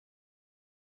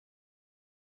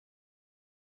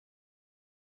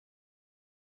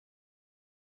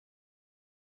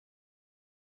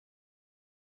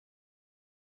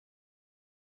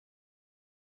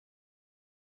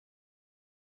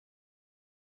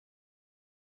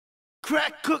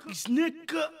Crack cookies,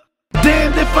 nigga.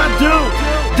 Damned if I don't,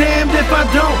 damned if I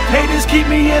don't. Haters keep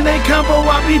me in they combo,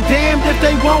 I'll be damned if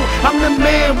they won't. I'm the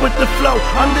man with the flow,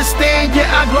 understand,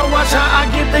 yeah I glow. Watch how I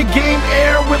give the game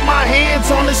air with my hands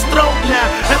on his throat. Now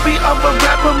every other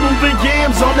rapper moving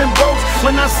yams on them boats.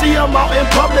 When I see them out in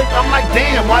public, I'm like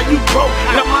damn, why you broke?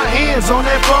 Got my hands on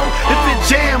that phone, if it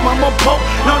jam, I'm a poke.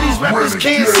 No, these rappers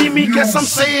can't see me, guess I'm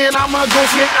saying I'm a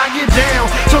ghost, yeah I get down.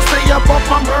 So stay up off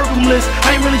my murder list,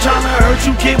 I ain't really trying to hurt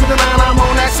you kid. With the line I'm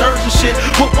on that surgeon shit.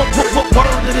 What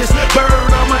word to this bird?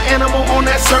 I'm an animal on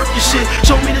that circus shit.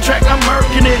 Show me the track, I'm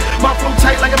murking it. My flow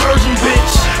tight like a virgin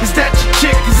bitch. Is that your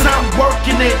chick? Cause I'm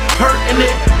working it, hurting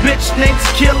it. Bitch name's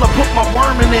Killer, put my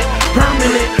worm in it,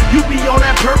 permanent. You be on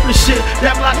that purple shit.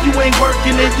 That block you ain't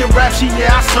working it. Your rap sheet,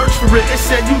 yeah I search for it. It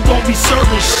said you gon' be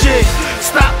serving shit.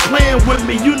 Stop playing with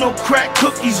me, you know crack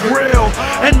cookies real.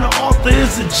 And the author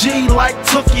is a G like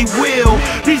Tookie Will.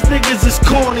 These niggas is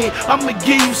corny, I'ma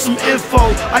give you some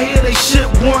info. I hear they shit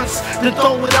once, then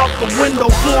throw it out the window.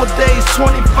 4 days,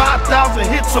 25,000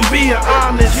 hits, I'm being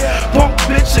honest. Punk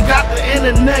bitch, I got the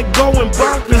internet going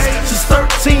bonkers. Since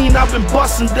 13, I've been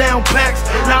busting down packs.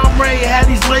 Now I'm ready to have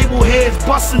these label heads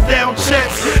busting down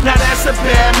checks. Now that's a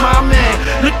bad my man,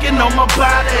 looking on my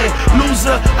body.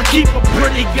 Loser, I keep a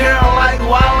pretty girl like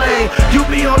Wale. You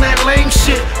be on that lame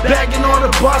shit, bagging all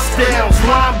the bust downs.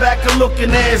 Linebacker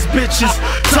looking ass bitches.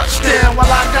 Touchdown while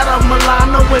I got a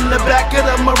Milano in the back of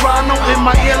the Murano. In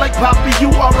my ear like Poppy, you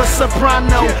are a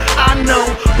soprano. I know,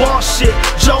 boss shit,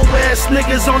 Joe ass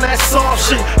niggas on that soft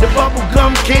shit. The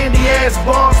bubblegum candy ass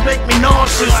bars make me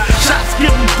nauseous. Shots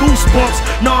give them goosebumps,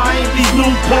 no I ain't these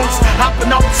new punks.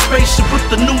 Hopping out the spaceship with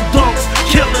the new dunks,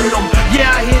 killing them. Yeah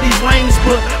I hear these lanes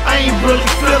but I ain't really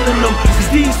feeling them. Cause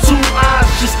these two eyes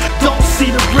just don't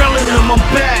see the real in them. I'm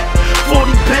back,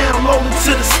 40 pound loaded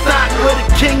to the stock. Where the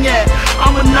king at?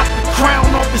 I'ma knock the crown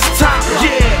off his top.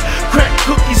 Yeah, crack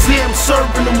cookies here, I'm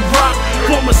serving them rock.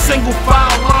 Form a single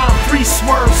file line, free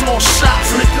swerves on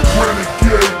shots, nigga.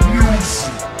 Renegade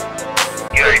music.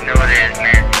 You already know what it is,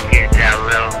 man.